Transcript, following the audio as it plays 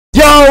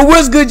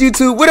What's good,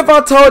 YouTube? What if I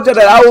told you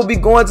that I will be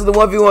going to the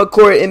 1v1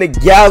 court in the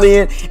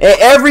Galleon, and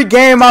every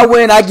game I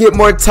win, I get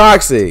more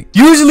toxic?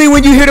 Usually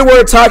when you hear the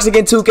word toxic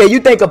in 2K, you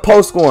think of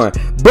post scoring,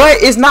 but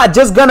it's not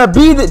just gonna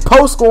be the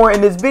post scoring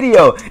in this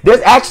video.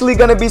 There's actually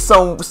gonna be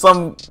some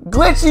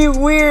glitchy,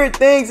 weird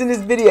things in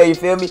this video, you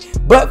feel me?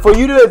 But for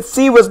you to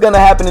see what's gonna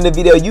happen in the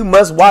video, you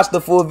must watch the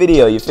full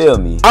video, you feel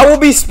me? I will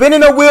be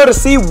spinning a wheel to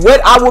see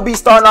what I will be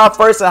starting off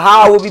first and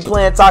how I will be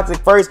playing toxic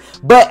first,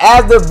 but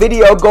as the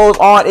video goes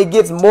on, it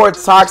gets more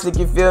toxic,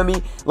 you feel me?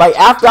 Like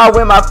after I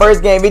win my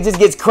first game, it just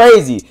gets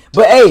crazy.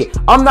 But hey,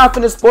 I'm not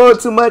finna spoil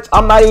too much.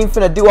 I'm not even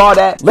finna do all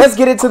that. Let's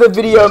get into the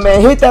video, man.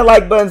 Hit that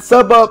like button,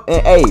 sub up,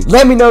 and hey,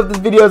 let me know if this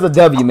video is a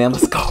W, man.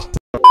 Let's go.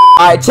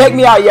 Alright, check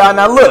me out, y'all.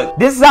 Now look,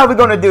 this is how we're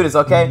gonna do this,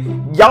 okay?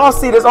 Y'all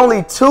see there's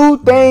only 2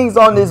 things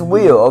on this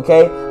wheel,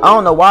 okay? I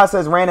don't know why it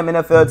says random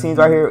NFL teams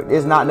right here.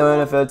 There's not no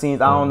NFL teams.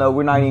 I don't know.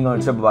 We're not even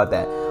gonna trip about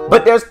that.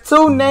 But there's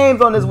 2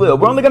 names on this wheel.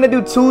 We're only gonna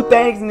do 2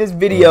 things in this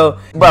video.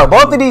 Bro,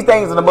 both of these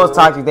things are the most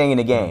toxic thing in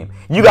the game.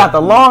 You got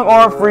the long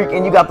arm freak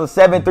and you got the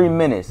 7-3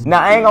 menace.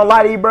 Now I ain't gonna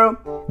lie to you, bro.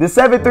 The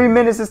 7-3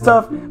 menace is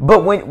tough,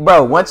 but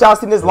once y'all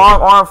see this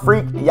long arm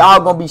freak, y'all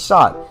gonna be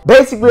shocked.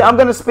 Basically, I'm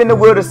gonna spin the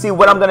wheel to see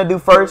what I'm gonna do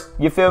first.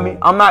 You feel me?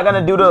 I'm not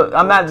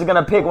just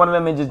gonna pick one of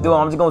them and just do it.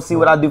 I'm just gonna see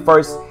what I do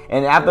first,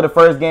 and after the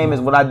first game is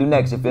what I do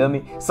next. You feel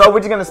me? So we're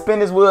just gonna spin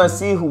this wheel and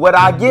see what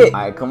I get.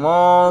 All right, come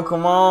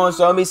on,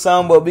 show me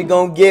some. What we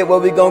gonna get?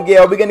 What we gonna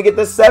get? Are we gonna get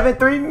the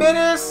 7-3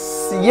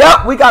 menace?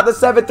 Yep, we got the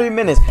 7-3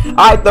 menace.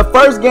 All right, the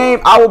first game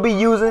I will be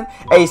using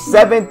a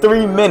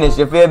 7-3 menace.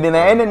 You feel me?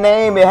 Now in the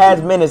name it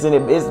has menace in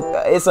it.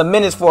 It's a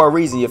menace for a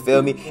reason, you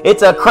feel me?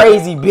 It's a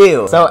crazy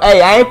build. So,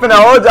 hey, I ain't finna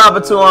hold y'all for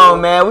too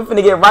long, man. We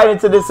finna get right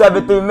into this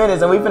 7-3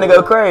 menace and we finna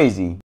go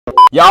crazy.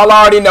 Y'all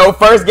already know,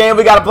 first game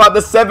we gotta plot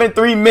the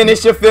 7-3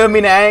 menace, you feel me?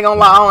 Now I ain't gonna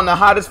lie, I don't know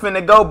how this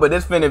finna go, but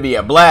this finna be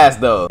a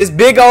blast though. This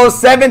big old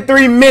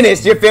 7-3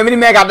 menace, you feel me? This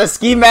man got the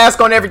ski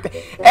mask on everything.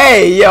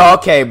 Hey, yo,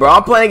 okay, bro.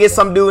 I'm playing against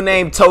some dude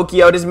named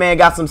Tokyo. This man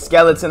got some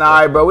skeleton,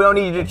 alright, bro. We don't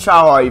need you to try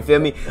hard, you feel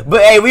me?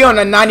 But hey, we on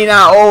a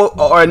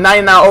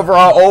 99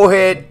 overall old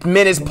head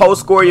menace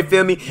post score, you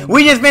feel me?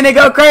 We just finna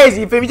go crazy,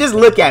 you feel me? Just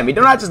look at me.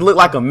 Don't I just look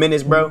like a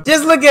menace, bro?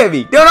 Just look at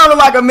me. Don't I look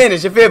like a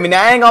menace, you feel me?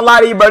 Now I ain't gonna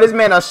lie to you, bro. This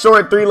man a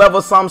short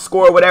 3-level some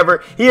score or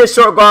whatever. He a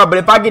short guard, but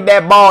if I get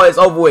that ball, it's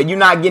over with. You're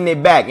not getting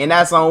it back, and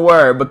that's on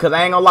word, because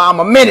I ain't gonna lie,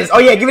 I'm a menace. Oh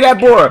yeah, give me that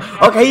board.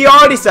 Okay, he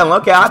already selling.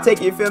 Okay, I'll take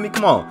it, you feel me?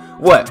 Come on.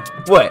 What?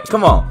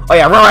 Come on. Oh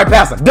yeah, run right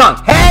past him.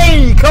 Dunk.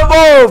 Hey, come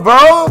on,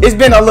 bro. It's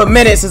been a little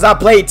minute since I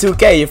played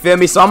 2K, you feel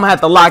me? So I'm gonna have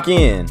to lock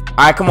in.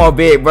 Alright, come on,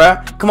 big bro.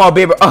 Come on,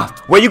 big bro.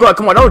 Where you going?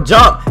 Come on, don't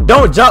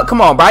jump.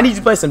 Come on, bro. I need you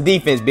to play some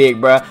defense, big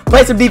bro.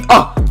 Play some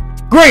defense.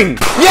 Green.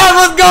 Yeah,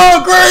 let's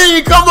go,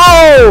 Green. Come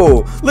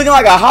on. Looking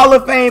like a Hall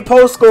of Fame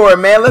post scorer,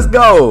 man. Let's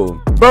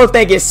go. Bro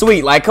think it's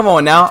sweet. Like, come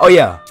on now. Oh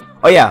yeah.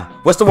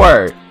 What's the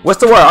word?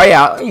 Oh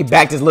yeah. He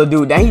backed this little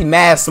dude down. He's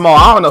mad small.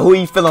 I don't know who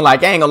he feeling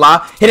like. I ain't gonna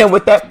lie. Hit him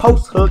with that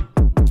post hook.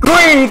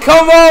 Green.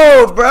 Come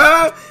on,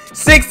 bro.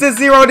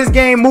 6-0. This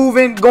game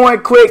moving,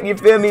 going quick. You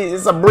feel me?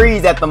 It's a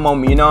breeze at the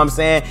moment. You know what I'm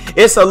saying?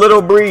 It's a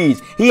little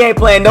breeze. He ain't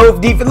playing no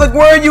defense. Look,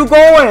 where are you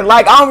going?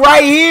 Like, I'm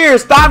right here.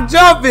 Stop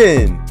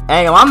jumping.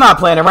 I'm not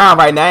playing around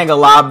right now, I ain't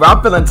gonna lie, bro.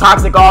 I'm feeling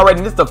toxic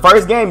already. This is the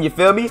first game, you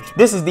feel me?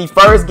 This is the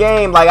first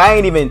game. Like, I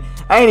ain't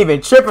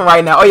even tripping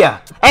right now. Oh yeah,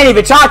 I ain't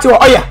even trying to.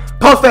 Oh yeah,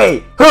 post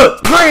fade,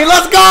 hook, green,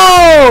 let's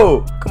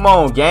go. Come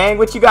on, gang,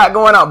 what you got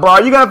going on, bro?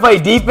 You gonna play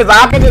defense?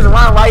 I can just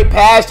run right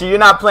past you. You're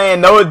not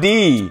playing no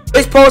D.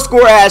 This post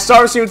score has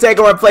sharpshooting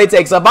takeover play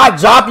take. So if I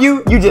drop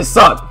you, you just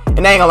suck.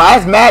 And I ain't gonna lie,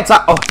 that's mad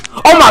top.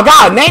 Oh my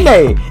God,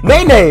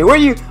 Nene, where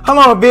you? Hold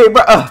on, big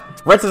bro.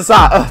 Right to the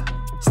side.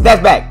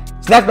 Snatch back.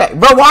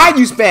 Bro, why are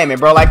you spamming,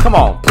 bro? Like, come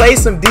on, play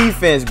some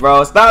defense,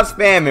 bro. Stop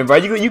spamming, bro.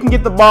 You can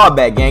get the ball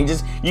back, gang. You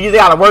just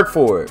gotta work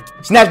for it.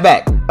 Snatch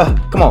back.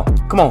 Come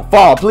on,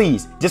 fall,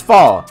 please. Just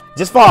fall.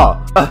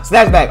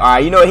 Snatch back. All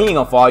right, you know what? He ain't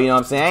gonna fall. You know what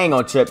I'm saying? I ain't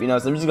gonna trip. You know what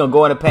I'm saying? I'm just gonna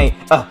go in the paint.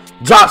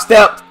 Drop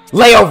step.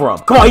 Lay over him.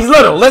 Come on, he's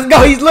little. Let's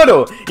go. He's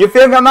little. You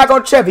feel me? I'm not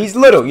gonna trip. He's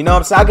little. You know what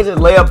I'm saying? I can just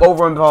lay up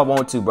over him if I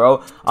want to,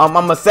 bro. I'm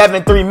a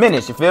 7-3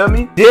 menace. You feel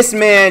me? This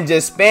man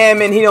just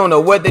spamming. He don't know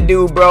what to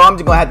do, bro. I'm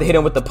just gonna have to hit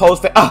him with the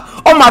post.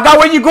 Oh my God,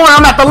 where you going?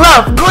 I'm at the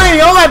left. Green.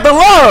 I'm at the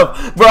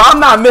left, bro. I'm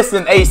not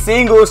missing a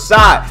single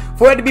shot.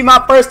 For it to be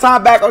my first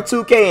time back on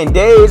 2K in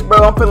days,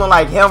 bro. I'm feeling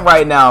like him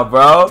right now,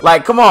 bro.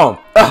 Like, come on.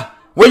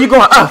 Where you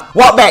going?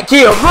 Walk back,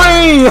 kill,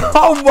 green.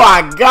 Oh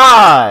my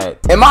God.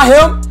 Am I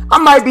him? I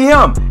might be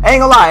him. I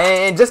ain't gonna lie.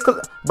 And just cause,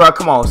 bro,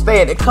 come on,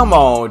 stay in it. Come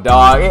on,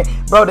 dog.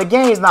 Bro, the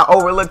game's not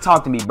over. Look,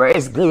 talk to me, bro.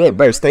 It's good,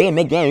 bro. Stay in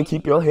the game.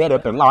 Keep your head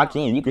up and lock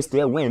in. You can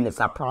still win this.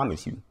 I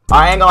promise you.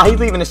 All right, I ain't gonna lie. He's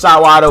leaving the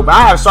shot wide open.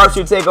 I have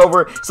sharpshooter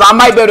takeover, so I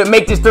might be able to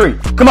make this 3.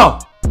 Come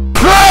on.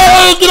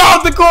 Hey, get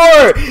off the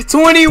court.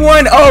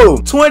 21-0.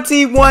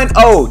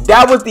 21-0.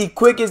 That was the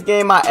quickest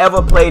game I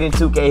ever played in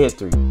 2K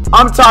history.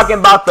 I'm talking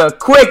about the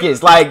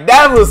quickest. Like,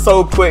 that was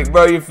so quick,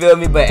 bro. You feel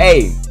me? But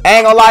hey, I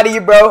ain't gonna lie to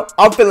you, bro.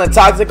 I'm feeling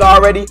toxic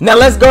already. Now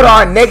let's go to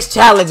our next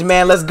challenge,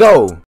 man. Let's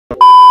go.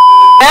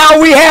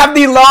 Now we have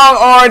the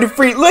long-armed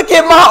freak. Look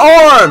at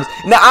my arms.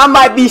 Now I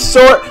might be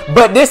short,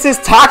 but this is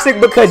toxic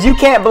because you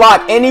can't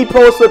block any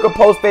post hook or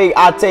post fade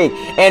I take.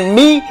 And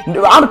me,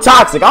 I'm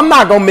toxic. I'm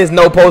not gonna miss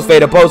no post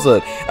fade or post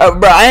hook.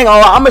 Bro, I ain't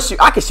gonna lie.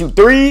 I can shoot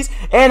threes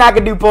and I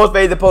can do post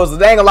fades and post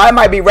hooks. I ain't gonna lie. I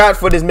might be wrapped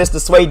for this Mr.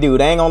 Sway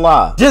dude. I ain't gonna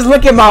lie. Just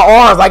look at my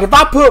arms. Like if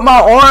I put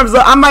my arms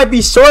up, I might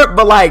be short,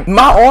 but like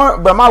my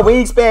arm, bro, my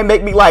wingspan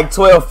make me like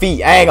 12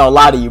 feet. I ain't gonna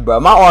lie to you,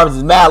 bro. My arms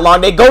is mad long.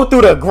 They go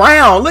through the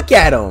ground. Look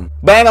at them.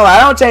 But I ain't gonna lie.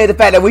 I don't change the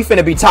fact that we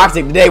finna be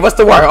toxic today. What's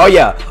the word? Oh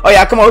yeah.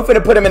 Come on. We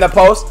finna put him in the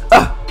post.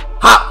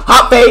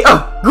 Hop fade.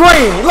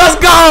 Green. Let's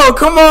go.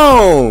 Come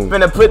on.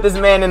 Finna put this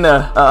man in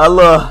a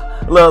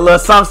little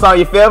something.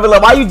 You feel me?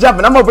 Look, why you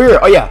jumping? I'm over here.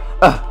 Oh yeah.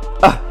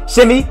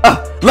 Shimmy.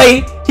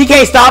 Lay. He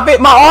can't stop it.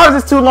 My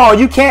arms is too long.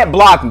 You can't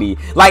block me.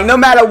 Like no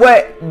matter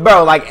what,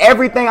 bro. Like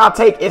everything I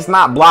take, it's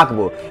not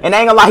blockable. And I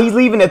ain't gonna lie, he's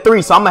leaving at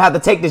 3, so I'm gonna have to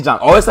take this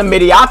jump. Oh, it's a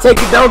midi. I'll take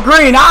it though.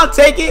 Green. I'll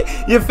take it.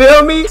 You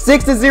feel me?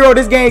 6-0.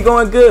 This game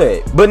going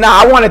good. But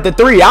nah, I wanted the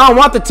 3. I don't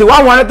want the 2.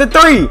 I wanted the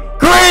 3. Green.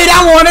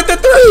 I wanted the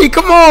 3.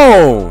 Come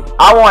on.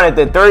 I wanted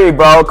the 3,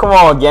 bro. Come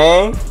on,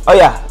 gang. Oh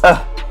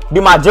yeah.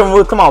 Do my jump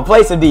move. Come on.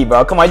 Play some D,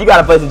 bro. Come on. You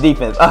gotta play some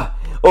defense.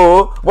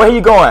 Oh, where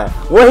he going?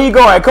 Where he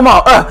going? Come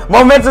on.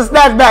 Momentum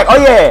snatch back. Oh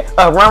yeah.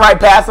 Run right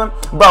past him.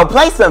 Bro,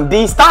 play some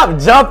D. Stop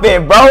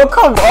jumping, bro.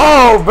 Come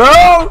on,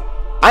 bro.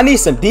 I need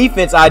some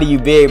defense out of you,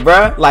 big,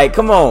 bro. Like,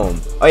 come on.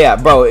 Oh yeah,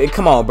 bro.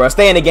 Come on, bro.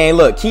 Stay in the game.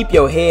 Look, keep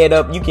your head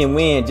up. You can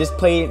win. Just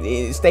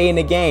play. Stay in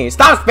the game.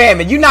 Stop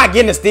spamming. You're not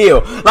getting a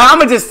steal. Like, I'm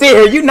gonna just sit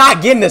here. You're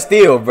not getting a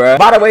steal, bro.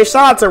 By the way,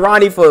 shout out to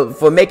Ronnie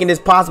for making this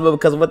possible,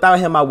 because without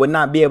him, I would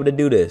not be able to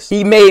do this.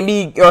 He made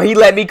me, or he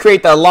let me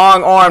create the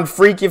long-armed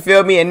freak. You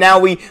feel me? And now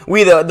we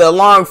the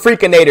long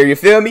freakinator. You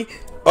feel me?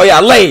 Oh yeah,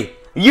 lay.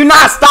 You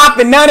not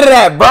stopping none of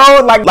that,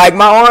 bro. Like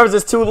my arms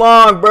is too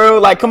long, bro.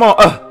 Like, come on.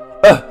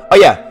 Oh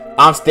yeah.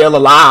 I'm still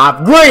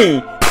alive.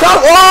 Green.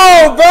 Come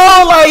on,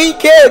 bro. Like he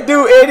can't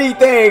do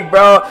anything,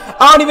 bro.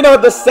 I don't even know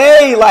what to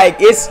say. Like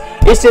it's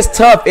just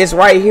tough. It's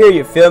right here.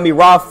 You feel me?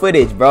 Raw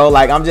footage, bro.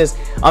 Like I'm just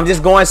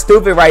going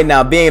stupid right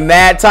now, being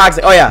mad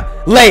toxic. Oh yeah,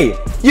 lay.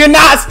 You're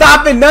not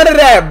stopping none of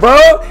that, bro.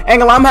 Ain't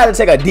gonna lie. I'm gonna have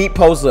to take a deep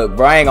post look,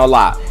 bro. I ain't gonna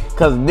lie,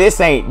 cause this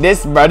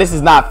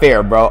is not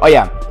fair, bro. Oh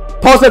yeah,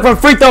 post look from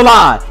free throw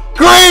line.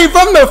 Green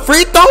from the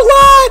free throw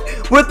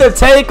line with the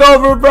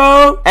takeover,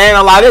 bro. Ain't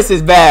gonna lie. This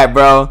is bad,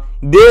 bro.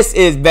 This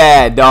is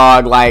bad,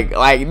 dog. Like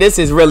this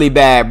is really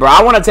bad, bro.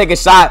 I want to take a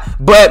shot,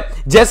 but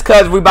just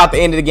cause we about to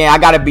end of the game, I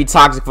gotta be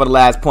toxic for the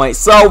last point.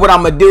 So what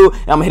I'm gonna do,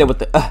 I'm gonna hit it with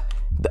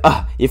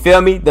the you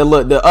feel me? You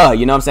know what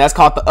I'm saying? That's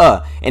called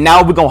the and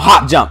now we're gonna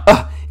hop jump,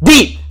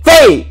 deep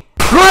fade.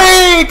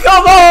 Green,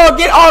 come on,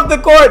 get off the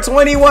court.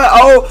 21-0,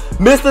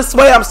 Mr.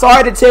 Sway, I'm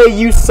sorry to tell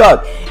you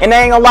suck. And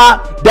I ain't gonna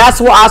lie, that's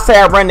why I say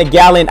I run the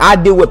gallon. I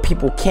do what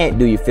people can't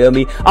do, you feel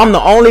me? I'm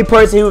the only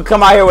person who can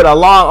come out here with a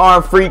long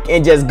arm freak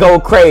and just go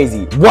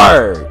crazy.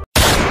 Word.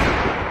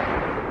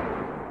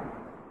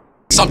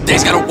 Some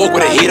days gotta walk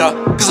with a heater,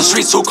 cause the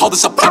streets too cold.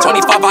 It's a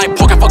P25, I ain't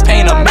poking, fuck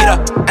paying a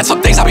meter. And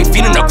some days I be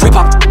feeding a creep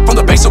up from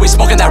the base, so we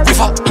smoking that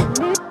reefer.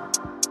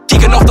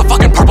 Geeking off the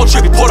fucking purple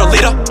tree, we poured a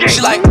liter.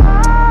 She like,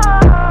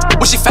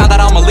 when she found out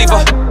I'm a leaver,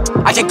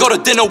 I can't go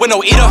to dinner with no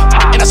eater.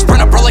 And I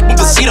sprint up, bro, like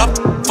move the seat up.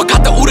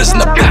 Forgot the Ooders in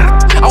the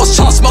back. I was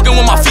chillin', smoking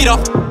with my feet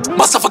up.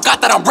 Musta forgot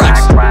that I'm Rex.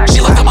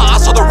 She looked at my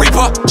eyes, saw the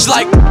Reaper. She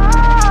like,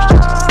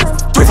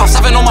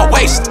 357 on my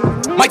waist.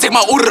 Might take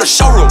my Ooder to the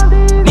showroom.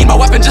 Need my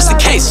weapon just in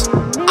case.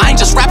 I ain't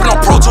just rapping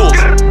on Pro Tools.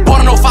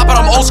 Born in 05, but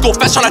I'm old school.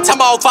 Fetch on a 10/05,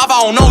 I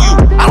don't know you.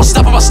 I don't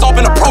step on my stomp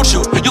and approach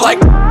you. You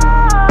like,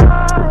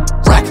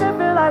 wreck,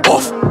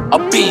 off, a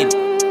bean.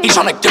 He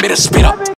tryna give me the speed up.